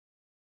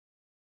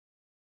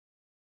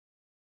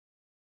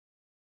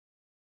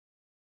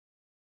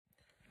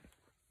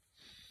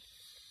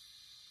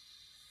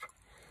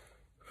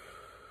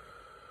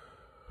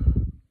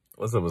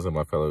What's up,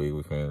 my fellow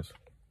Eagle fans?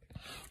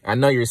 I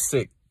know you're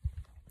sick,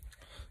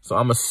 so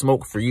I'm going to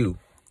smoke for you.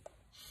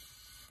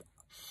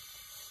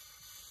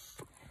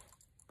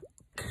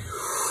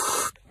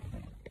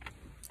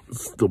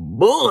 It's the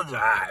bull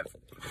jive.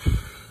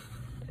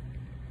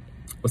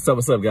 What's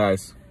up,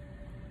 guys?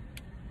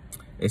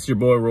 It's your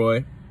boy,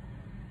 Roy.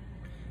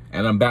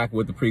 And I'm back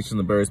with the Preaching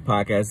the Birds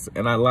podcast.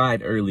 And I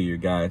lied earlier,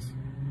 guys.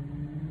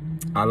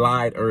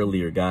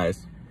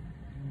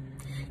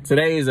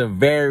 Today is a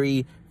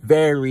very,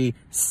 very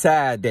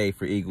sad day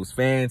for Eagles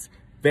fans.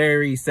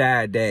 Very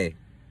sad day.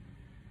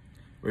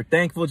 We're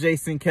thankful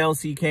Jason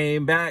Kelce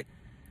came back.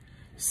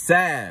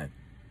 Sad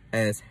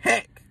as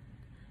heck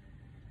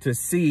to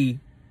see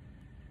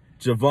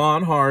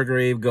Javon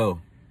Hargrave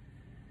go.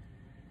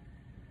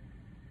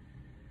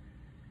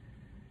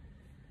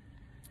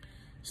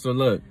 So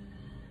look,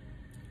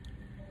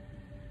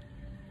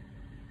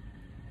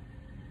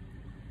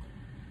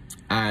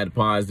 I had to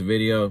pause the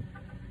video.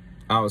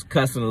 I was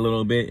cussing a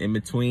little bit in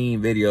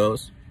between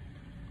videos.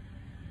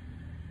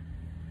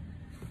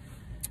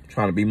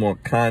 Trying to be more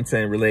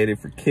content related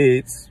for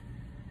kids.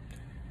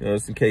 You know,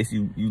 just in case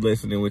you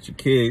listening with your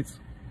kids.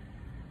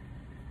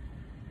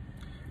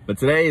 But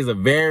today is a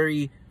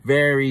very,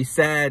 very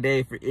sad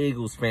day for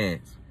Eagles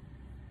fans.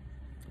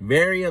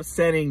 Very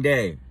upsetting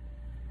day.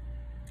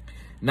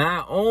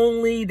 Not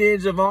only did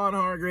Javon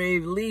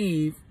Hargrave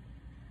leave,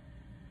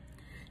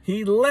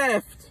 he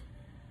left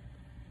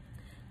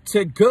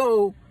to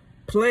go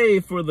play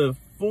for the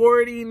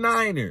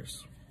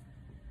 49ers,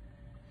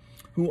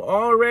 who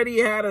already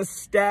had a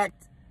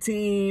stacked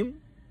team,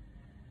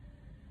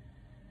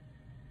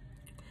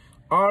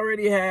 on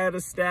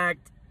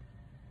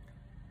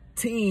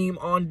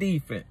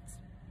defense.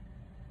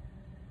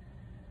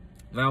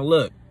 Now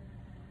look,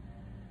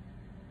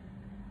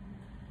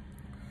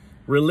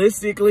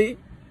 realistically,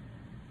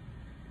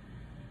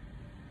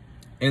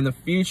 in the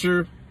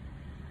future,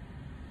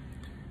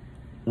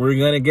 we're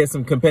going to get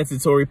some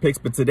compensatory picks,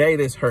 but today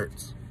this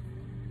hurts.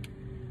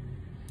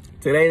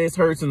 Today this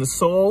hurts in the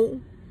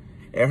soul.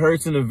 It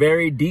hurts in a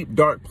very deep,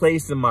 dark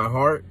place in my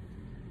heart.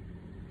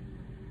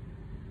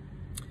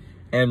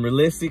 And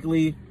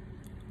realistically,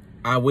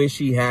 I wish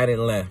he hadn't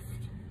left,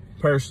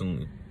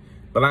 personally.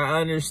 But I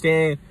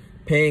understand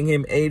paying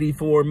him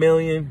 $84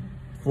 million,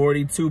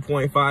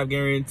 42.5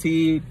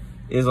 guaranteed,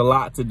 is a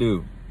lot to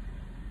do.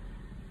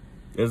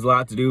 There's a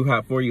lot to do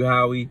for you,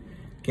 Howie.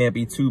 Can't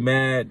be too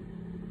mad.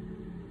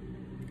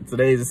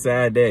 Today's a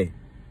sad day.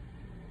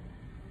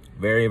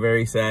 Very,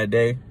 very sad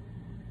day.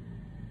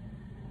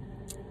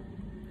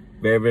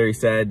 Very, very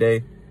sad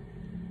day.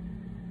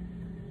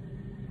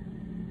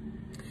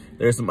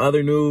 There's some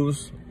other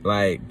news,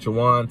 like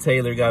Jawan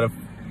Taylor got a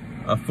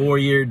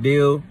 4-year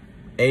deal,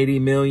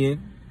 $80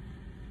 million.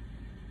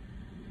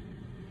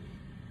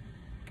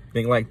 I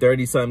think like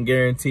 30-something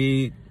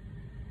guaranteed.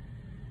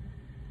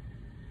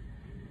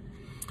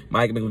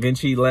 Mike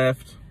McGlinchey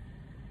left,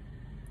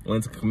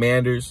 went to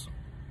Commanders.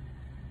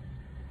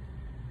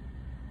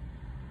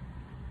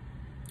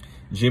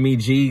 Jimmy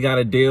G got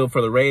a deal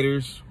for the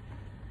Raiders.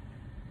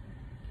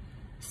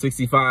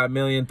 $65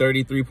 million,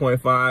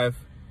 33.5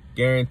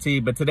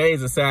 guaranteed. But today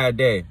is a sad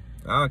day.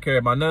 I don't care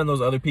about none of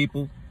those other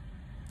people.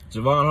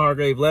 Javon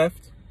Hargrave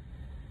left.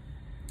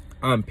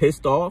 I'm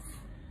pissed off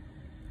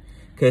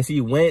because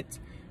he went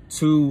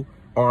to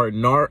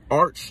our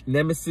arch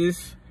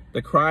nemesis,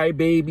 the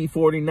crybaby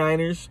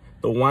 49ers,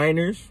 the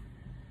whiners.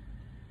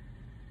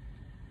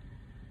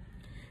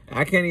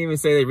 I can't even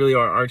say they really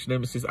are arch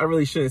nemesis. I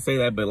really shouldn't say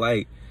that, but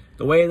like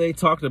the way they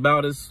talked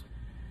about us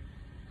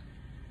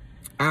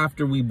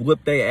after we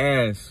whipped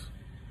their ass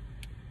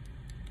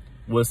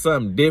was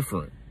something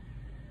different.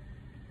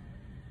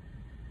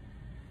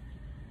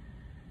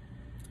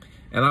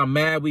 And I'm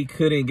mad we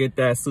couldn't get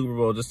that Super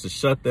Bowl just to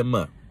shut them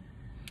up.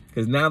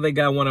 Because now they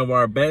got one of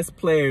our best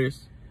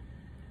players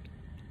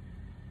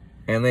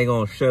and they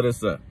gonna shut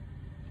us up.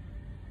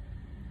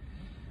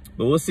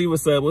 But we'll see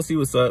what's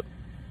up.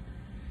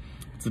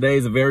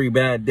 Today's a very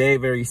bad day,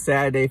 very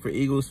sad day for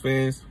Eagles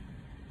fans.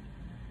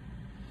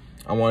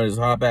 I want to just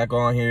hop back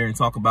on here and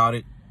talk about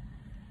it.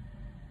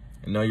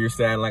 I know you're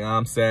sad like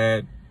I'm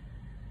sad.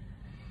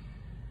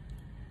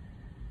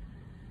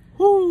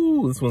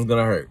 Whoo, this one's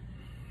gonna hurt.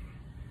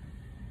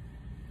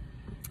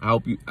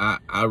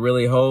 I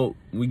really hope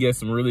we get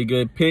some really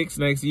good picks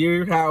next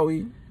year,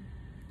 Howie.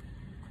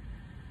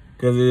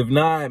 Because if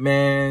not,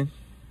 man.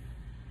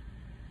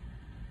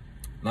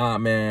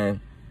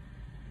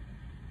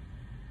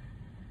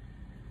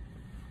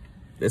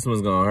 This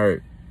one's gonna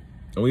hurt.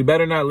 And we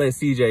better not let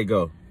CJ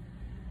go.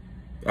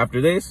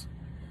 After this,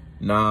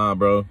 nah,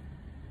 bro.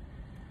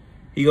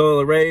 He go to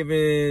the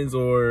Ravens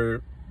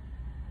or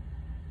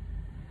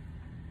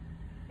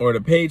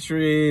the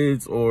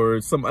Patriots or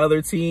some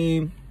other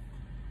team.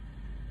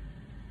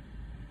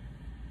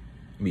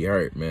 Be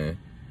hurt, man.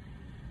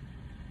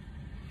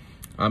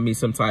 I mean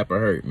some type of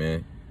hurt,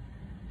 man.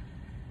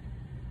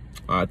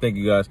 All right, thank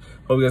you guys.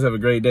 Hope you guys have a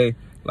great day.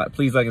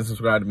 Please like and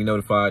subscribe to be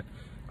notified.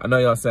 I know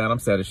y'all sad. I'm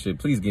sad as shit.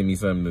 Please give me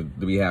something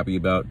to be happy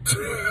about.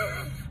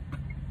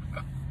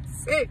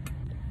 sick.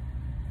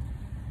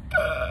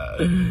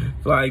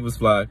 Fly Eagles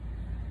fly.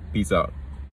 Peace out.